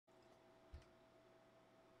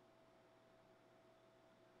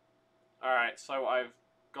Alright, so I've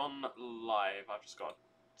gone live. I've just got to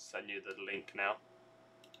send you the link now.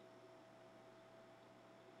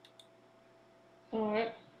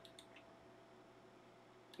 Alright.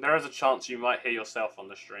 There is a chance you might hear yourself on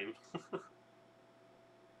the stream.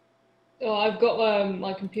 Oh, I've got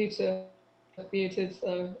my computer muted,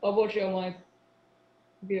 so I'll watch it on my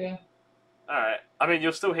computer. Alright. I mean,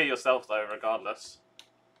 you'll still hear yourself, though, regardless.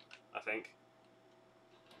 I think.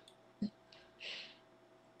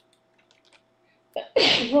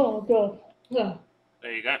 Oh, God. Oh.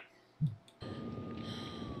 There you go.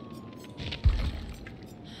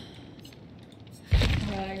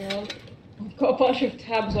 Hang on. I've got a bunch of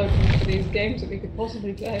tabs open for these games that we could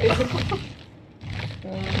possibly play.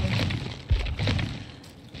 Hang on.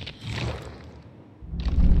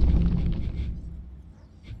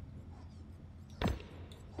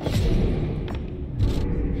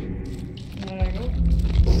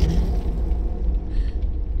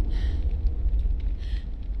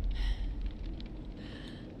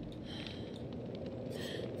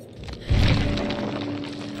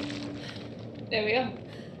 There we are.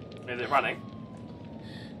 Is it running?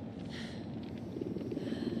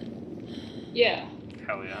 Yeah.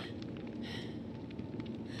 Hell yeah.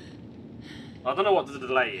 I don't know what the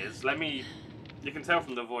delay is. Let me... You can tell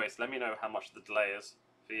from the voice. Let me know how much the delay is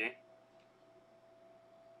for you.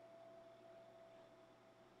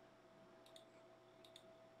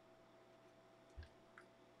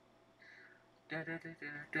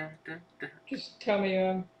 Just tell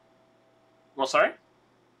me. What, sorry?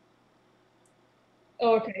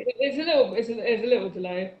 Oh, okay. It's a little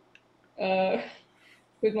delay.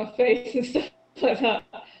 With my face and stuff like that.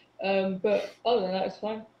 But other than that, it's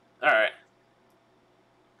fine. Alright.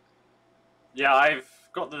 Yeah, I've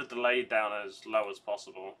got the delay down as low as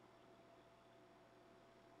possible.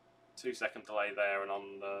 2-second delay there, and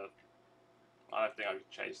on the... I don't think I can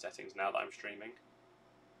change settings now that I'm streaming.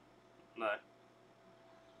 No.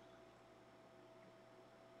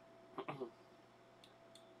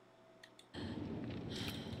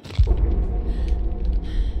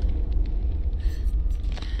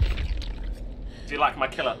 Do you like my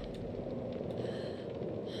killer?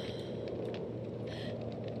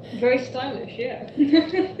 Very stylish, yeah.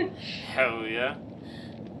 Hell yeah.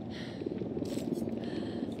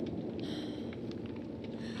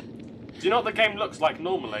 Do you know what the game looks like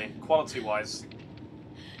normally, quality-wise?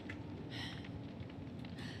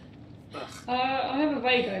 I have a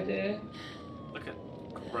vague idea. Look at...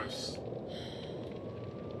 gross.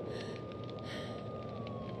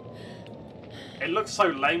 It looks so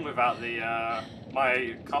lame without the,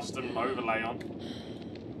 my custom overlay on.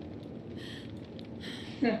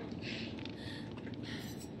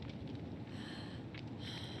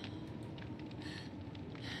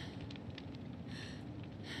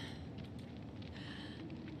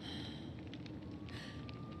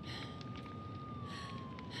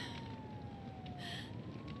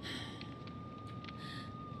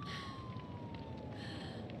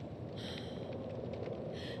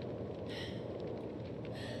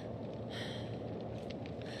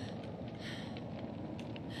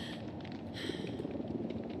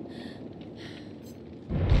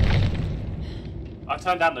 I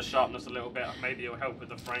turned down the sharpness a little bit, maybe it'll help with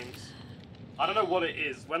the frames. I don't know what it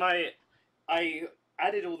is. When I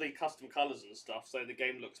added all the custom colours and stuff, so the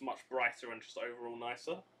game looks much brighter and just overall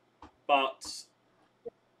nicer. But,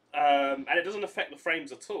 and it doesn't affect the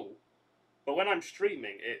frames at all. But when I'm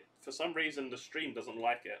streaming, for some reason the stream doesn't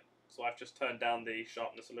like it. So I've just turned down the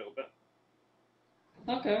sharpness a little bit.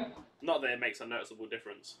 Okay. Not that it makes a noticeable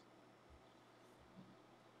difference.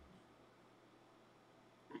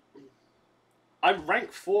 I'm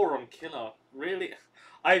rank 4 on Killer. Really?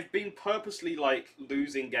 I've been purposely, like,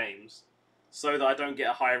 losing games so that I don't get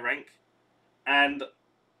a high rank. And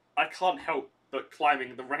I can't help but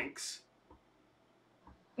climbing the ranks.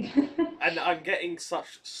 And I'm getting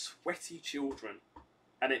such sweaty children.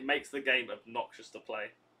 And it makes the game obnoxious to play.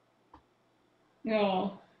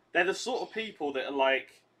 Oh. They're the sort of people that are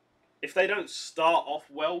like, if they don't start off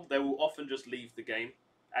well, they will often just leave the game.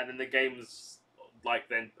 And then the game's, like,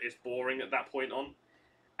 then it's boring at that point on.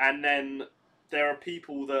 And then there are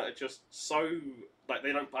people that are just so, like,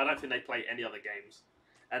 I don't think they play any other games.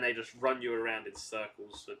 And they just run you around in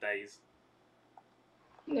circles for days.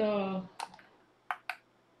 No.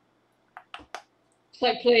 It's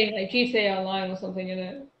like playing like GTA Online or something, isn't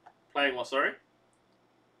it? Playing what, sorry?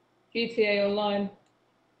 GTA Online.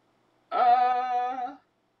 Uh...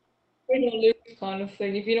 Win or lose kind of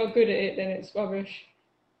thing. If you're not good at it, then it's rubbish.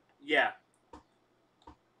 Yeah.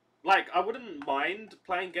 Like, I wouldn't mind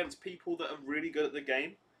playing against people that are really good at the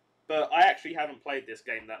game, but I actually haven't played this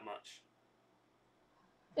game that much.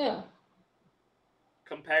 Yeah.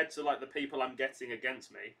 compared to like the people I'm getting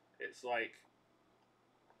against me, it's like,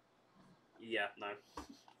 yeah, no.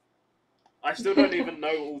 I still don't even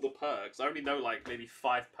know all the perks. I only know like maybe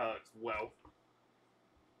 5 perks well.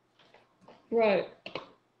 Right.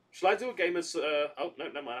 Shall I do a game as... oh, no,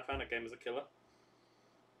 never mind. I found a game as a killer.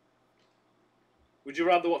 Would you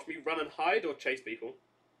rather watch me run and hide or chase people?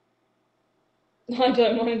 I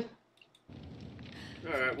don't mind.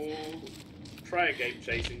 Alright, we'll try a game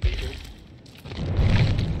chasing people.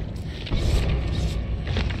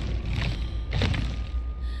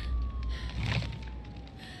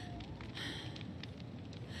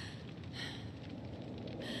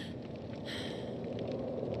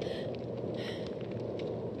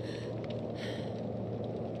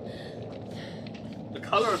 The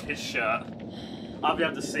colour of his shirt, I'll be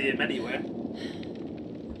able to see him anywhere.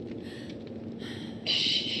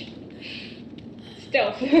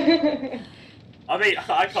 Stealth. I mean,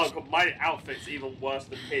 I can't. My outfit's even worse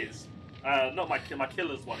than his. Not my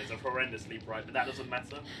killer's one is horrendously bright, but that doesn't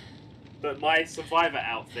matter. But my survivor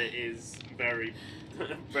outfit is very,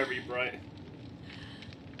 very bright.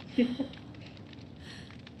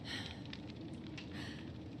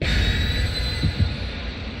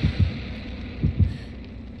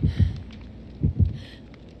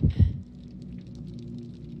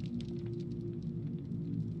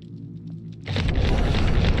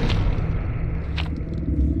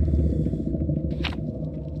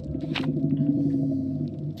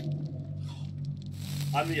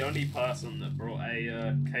 I'm the only person that brought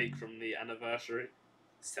a cake from the anniversary.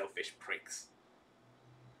 Selfish pricks.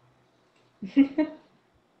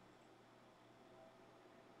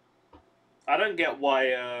 I don't get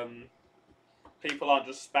why people aren't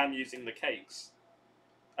just spam using the cakes.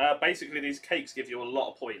 Basically, these cakes give you a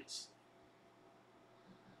lot of points.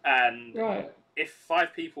 And Right. if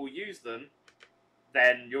 5 people use them,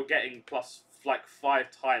 then you're getting plus like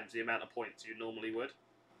 5 times the amount of points you normally would.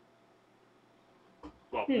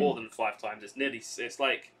 Well, more than 5 times. It's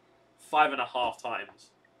like 5.5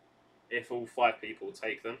 times if all 5 people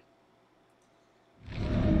take them.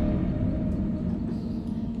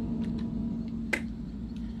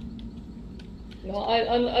 No, I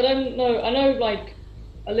don't know. I know like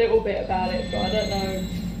a little bit about it, but I don't know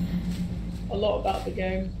a lot about the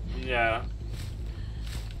game. Yeah.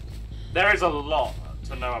 There is a lot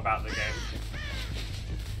to know about the game.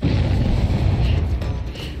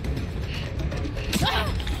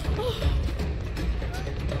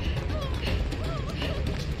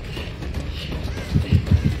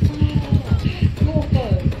 Your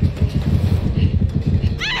phone.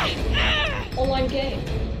 Online game.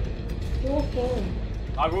 Your phone.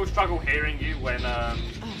 I will struggle hearing you when I'm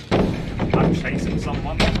chasing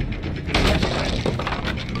someone. Because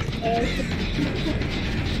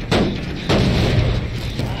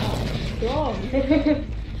Wow, strong.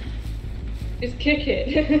 Just kick it.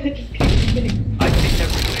 Just kick it. I kick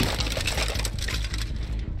everything.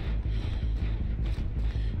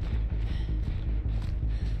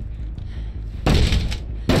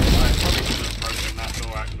 I probably should have broken that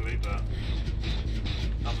door actually, but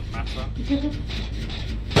doesn't matter.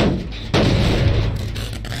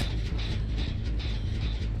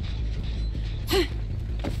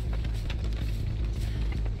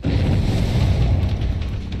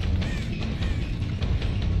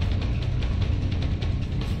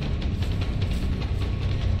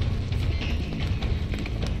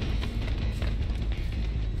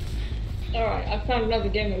 Alright, I found another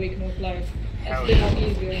game that we can all play. Hell It's a yeah. bit more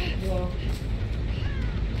easier as well.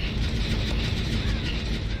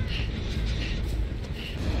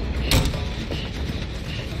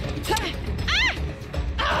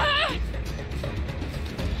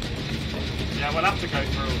 Yeah, we'll have to go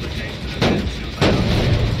through all the games in a bit and see what they are.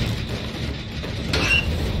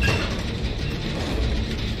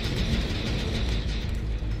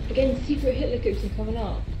 Again, secret Hitler groups are coming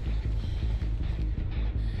up.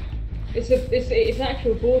 It's an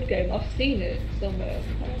actual board game. I've seen it somewhere. I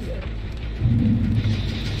found it.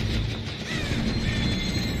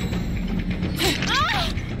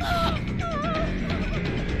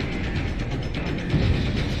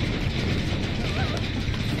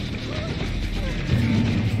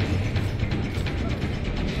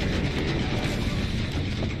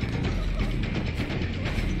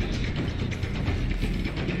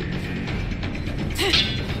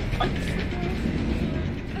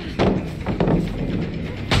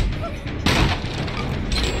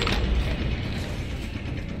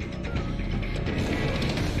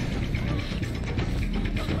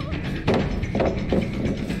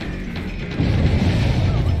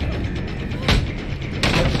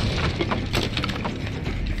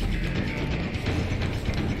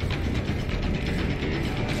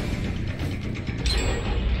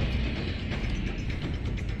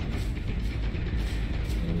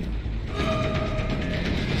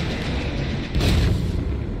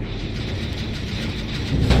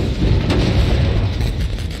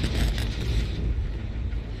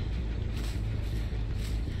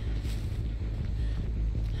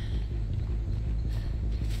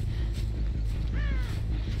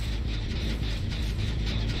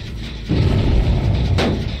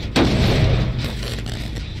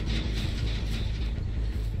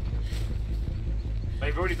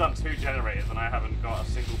 regenerators and I haven't got a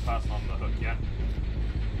single person on the hook yet.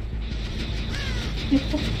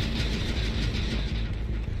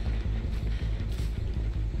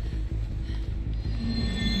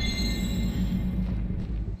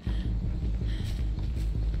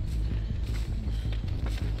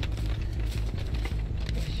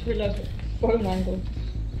 I just realised the phone angle.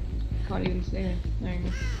 Can't even see it. There you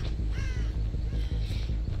go.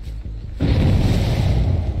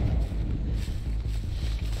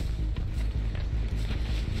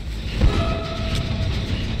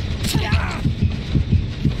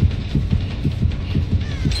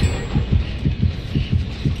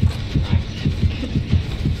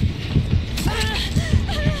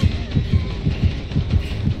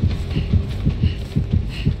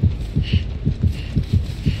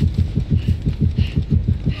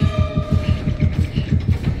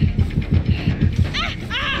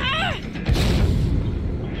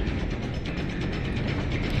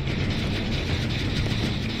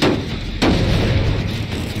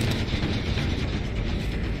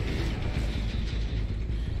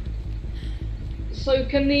 So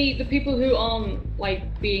can the people who aren't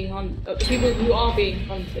like being the people who are being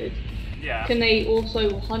hunted, Yeah. can they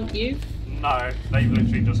also hunt you? No, they've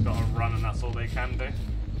literally just got to run and that's all they can do.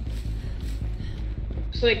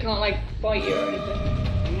 So they can't like fight you or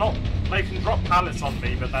anything? Not, they can drop pallets on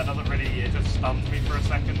me, but that doesn't really, it just stuns me for a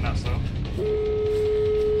second, that's all.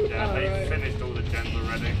 Yeah, Oh, they've right. finished all the gens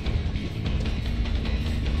already.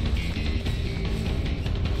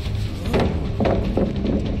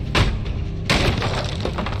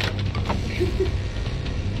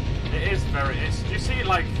 It is very, you see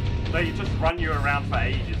like, they just run you around for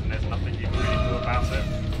ages and there's nothing you can really do about it.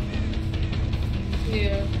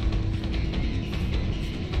 Yeah.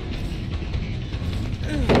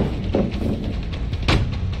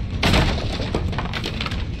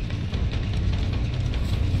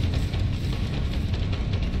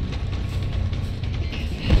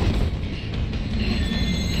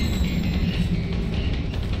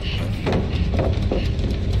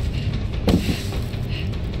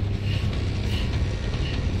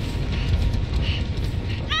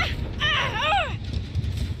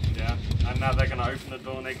 Yeah, and now they're gonna open the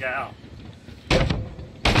door and they get out.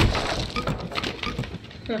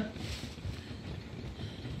 Huh.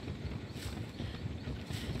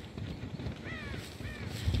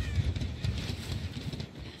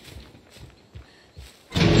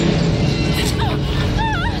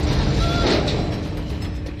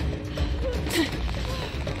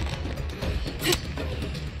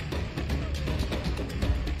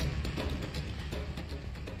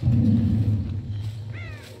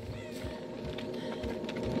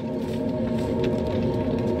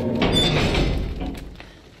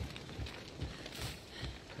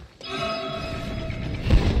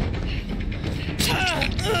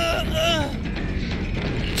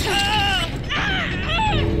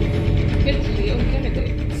 It's Leon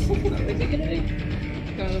Kennedy. Is it Kennedy?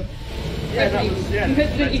 No. Yeah, that was, yeah,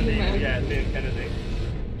 Resident that's Evil the- Man. yeah, Leon Kennedy.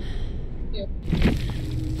 Yeah.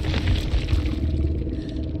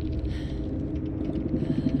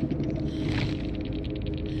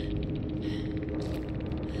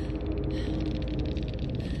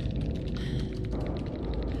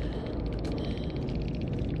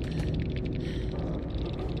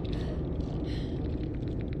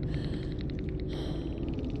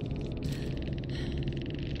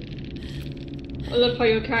 I love how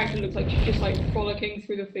your character looks like she's just like frolicking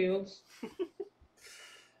through the fields.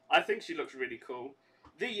 I think she looks really cool.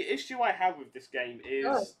 The issue I have with this game is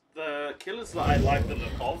Oh. the killers that I like the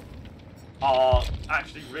look of are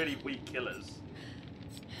actually really weak killers.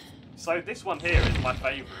 So this one here is my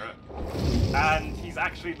favourite, and he's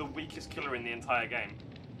actually the weakest killer in the entire game.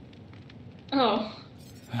 Oh.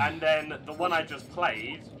 And then the one I just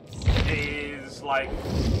played is like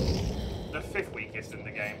the 5th weakest in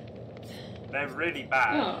the game. They're really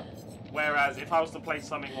bad. Oh. Whereas if I was to play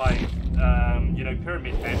something like, you know,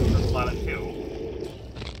 Pyramid Head from Silent Hill,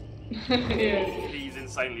 Yeah. he's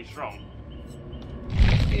insanely strong.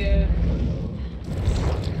 Yeah.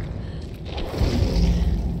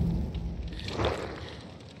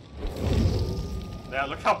 Yeah,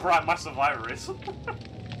 look how bright my survivor is.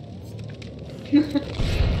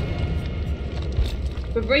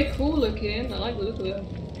 But very cool looking. I like the look of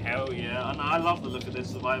it. Hell yeah, and I love the look of this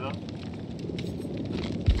survivor.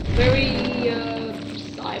 Very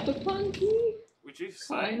cyberpunk-y, Would you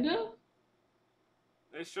say? kinda.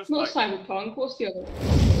 It's just Not like, cyberpunk. What's the other?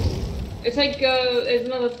 It's like there's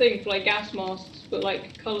another thing for like gas masks, but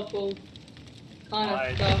like colourful kind I-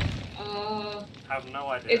 of stuff. have no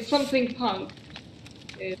idea. It's something punk.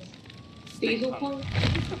 It's diesel Steampunk.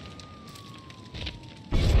 punk.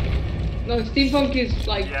 No, steampunk is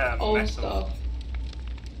like Yeah, old metal. stuff.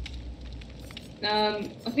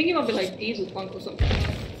 I think it might be like diesel punk or something.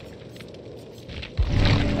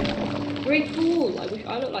 Very cool. I wish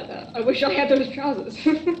I looked like that. I wish I had those trousers.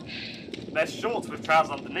 They're shorts with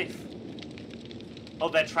trousers underneath. Oh,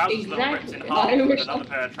 their trousers that are ripped in Exactly. half I with wish another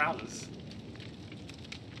pair of trousers.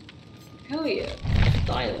 Hell yeah.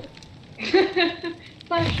 Style.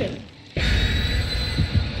 Fashion. I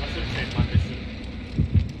should change my mission.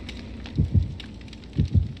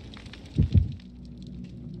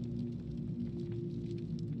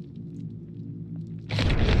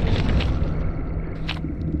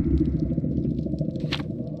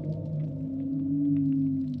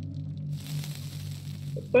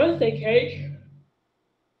 Birthday cake.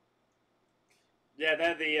 Yeah,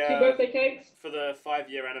 they're Two the birthday cakes. for the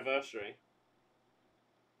 5-year anniversary.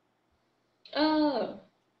 Oh.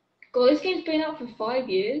 God, this game's been out for 5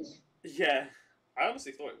 years. Yeah, I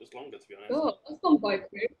honestly thought it was longer, to be honest. God, that's gone by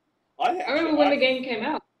quick. I remember when the game came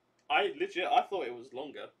out. I thought it was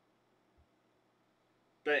longer.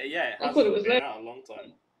 But yeah, it I has thought it was been less. out a long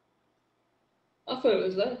time. I thought it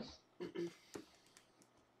was less.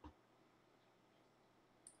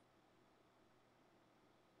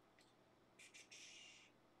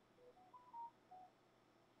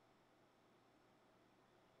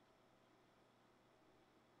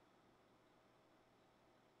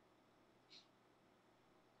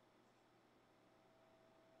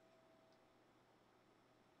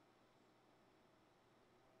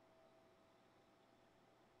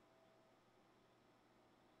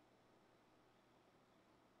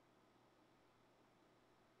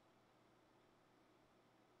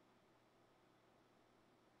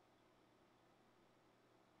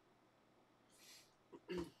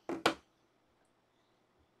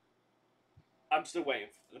 I'm still waiting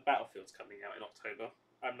for the Battlefield's coming out in October.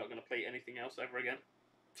 I'm not going to play anything else ever again.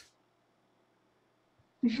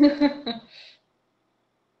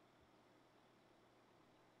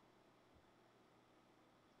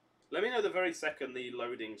 Let me know the very second the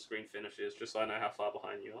loading screen finishes, just so I know how far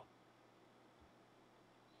behind you are.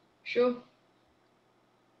 Sure.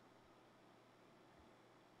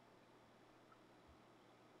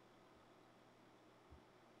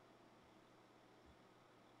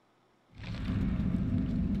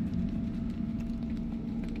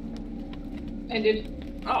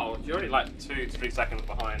 Ended. Oh, you're only like 2 to 3 seconds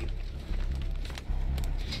behind.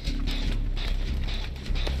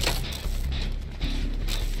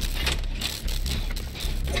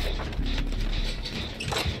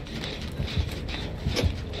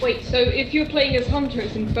 Wait, so if you're playing as Hunter,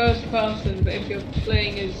 it's in first person, but if you're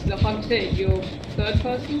playing as the hunted, you're third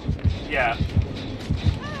person? Yeah.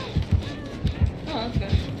 Oh,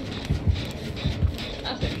 okay.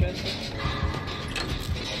 That's interesting.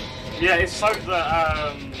 Yeah, it's so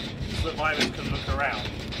that survivors can look around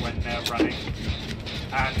when they're running.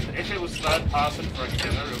 And if it was third person for a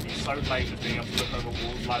killer, it would be so lame being able to look over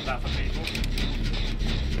walls like that for people.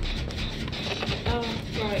 Oh,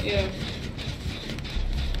 right, yeah.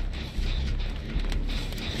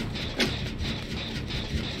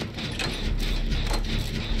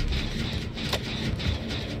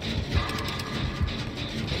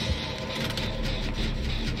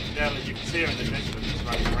 Yeah, like you can see her in the distance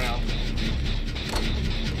running around.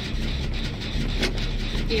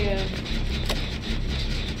 Yeah.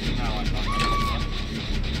 No, I can't.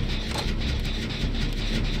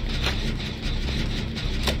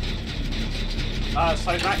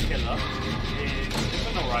 So that killer is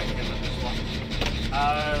an alright killer, this one.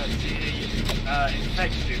 She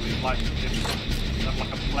infects you with like this,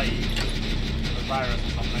 like a plague, a virus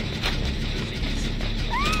or something, disease.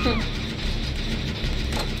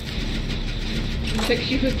 Infects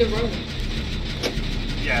you with the Roman.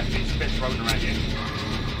 Yeah, she spits Ronan at you.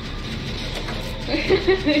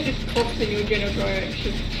 It just coughs in your general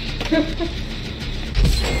direction.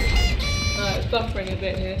 It's buffering a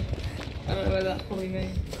bit here. I don't know whether that's probably me.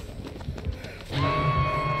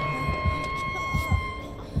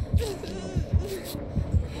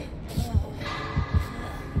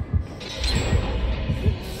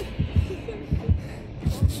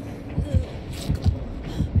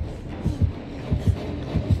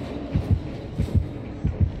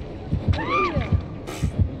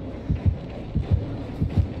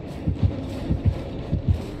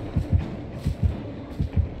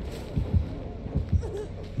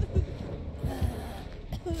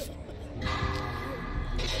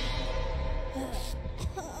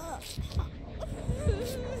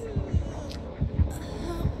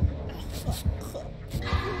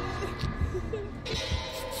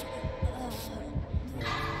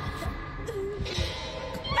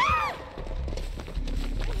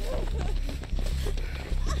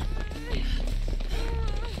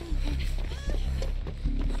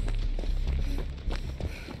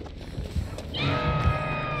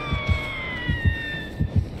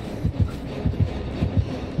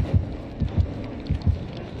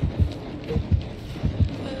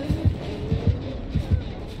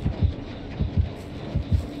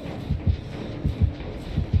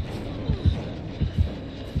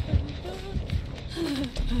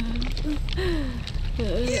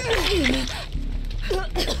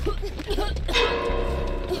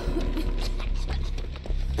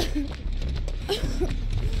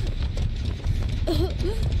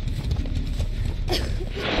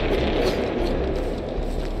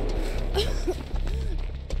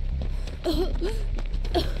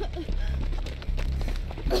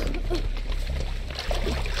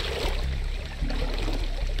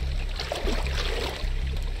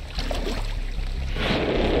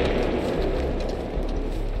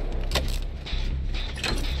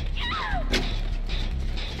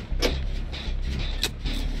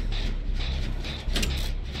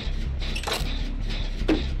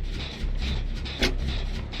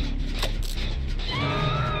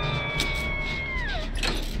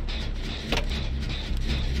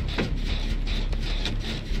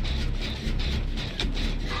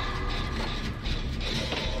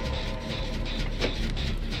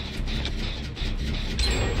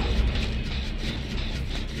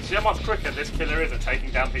 See how much quicker this killer is at taking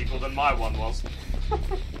down people than my one was?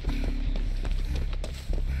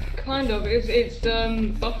 Kind of. It's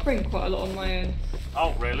buffering quite a lot on my end.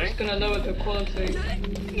 Oh, really? It's gonna lower the quality.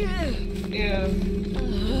 Yeah.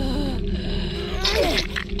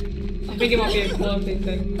 I think it might be a quality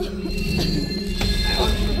thing.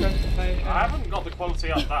 I haven't got the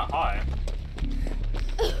quality up that high.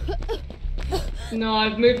 No,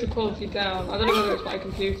 I've moved the quality down. I don't know whether it's my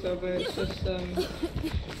computer, but it's just no,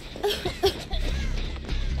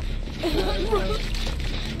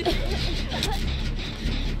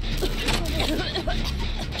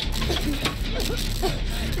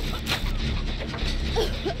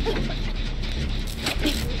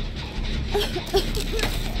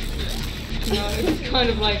 it's kind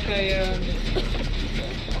of like a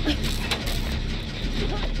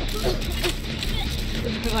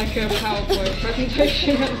like a PowerPoint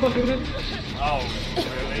presentation at the moment. Oh,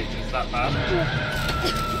 really? Is that bad?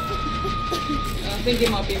 I think it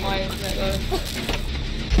might be my internet though.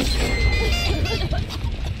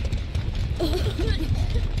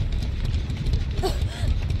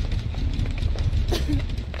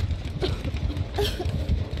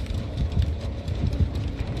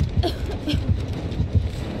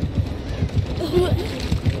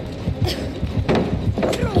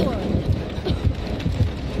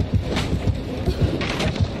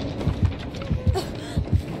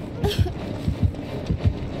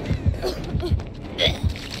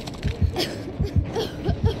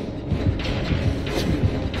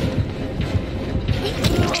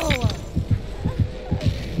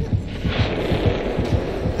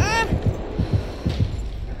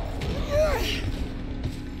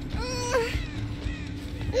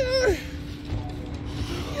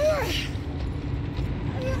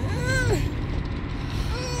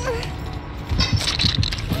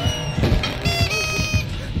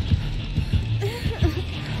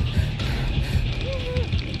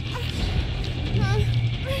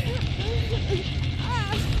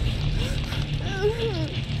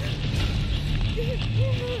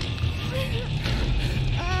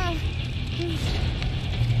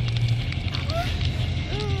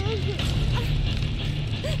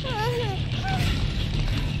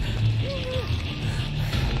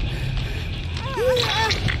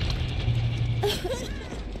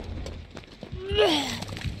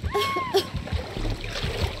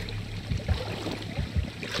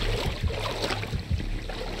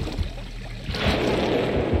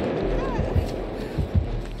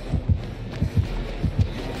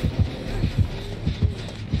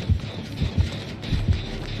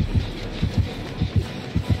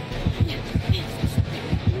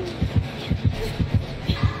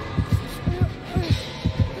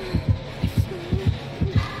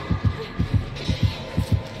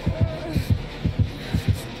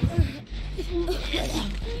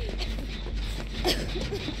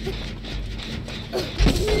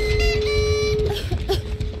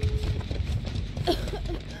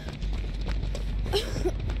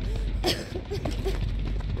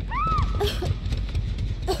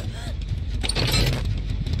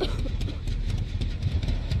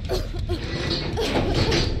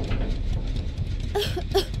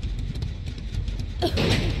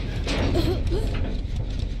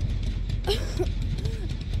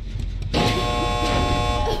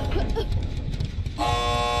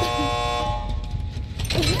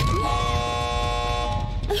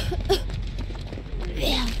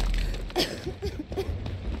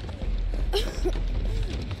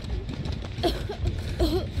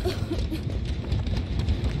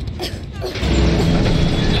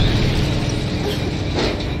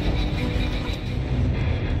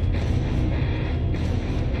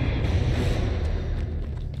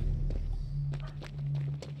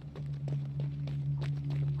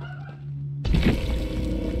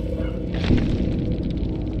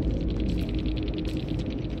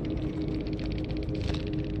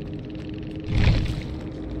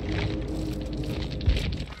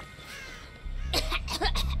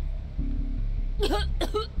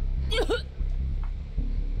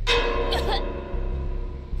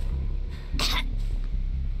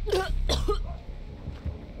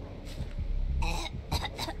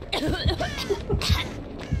 How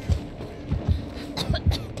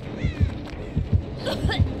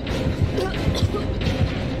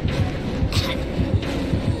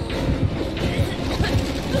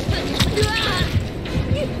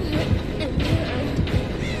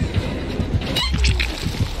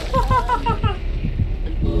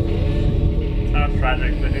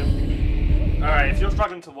tragic for him. Alright, if you're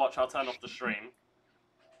struggling to watch, I'll turn off the stream.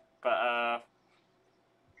 But,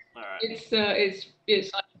 alright. It's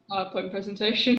like a PowerPoint presentation.